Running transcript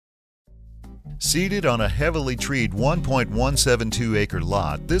Seated on a heavily treed 1.172-acre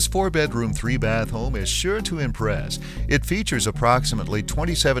lot, this 4-bedroom, 3-bath home is sure to impress. It features approximately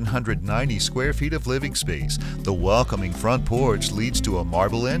 2,790 square feet of living space. The welcoming front porch leads to a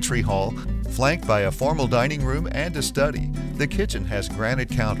marble entry hall, flanked by a formal dining room and a study. The kitchen has granite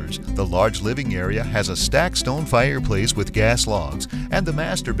counters. The large living area has a stacked stone fireplace with gas logs, and the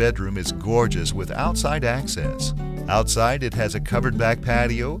master bedroom is gorgeous with outside access. Outside, it has a covered back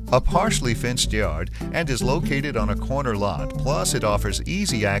patio, a partially fenced yard, and is located on a corner lot. Plus, it offers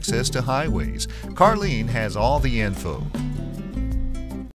easy access to highways. Carlene has all the info.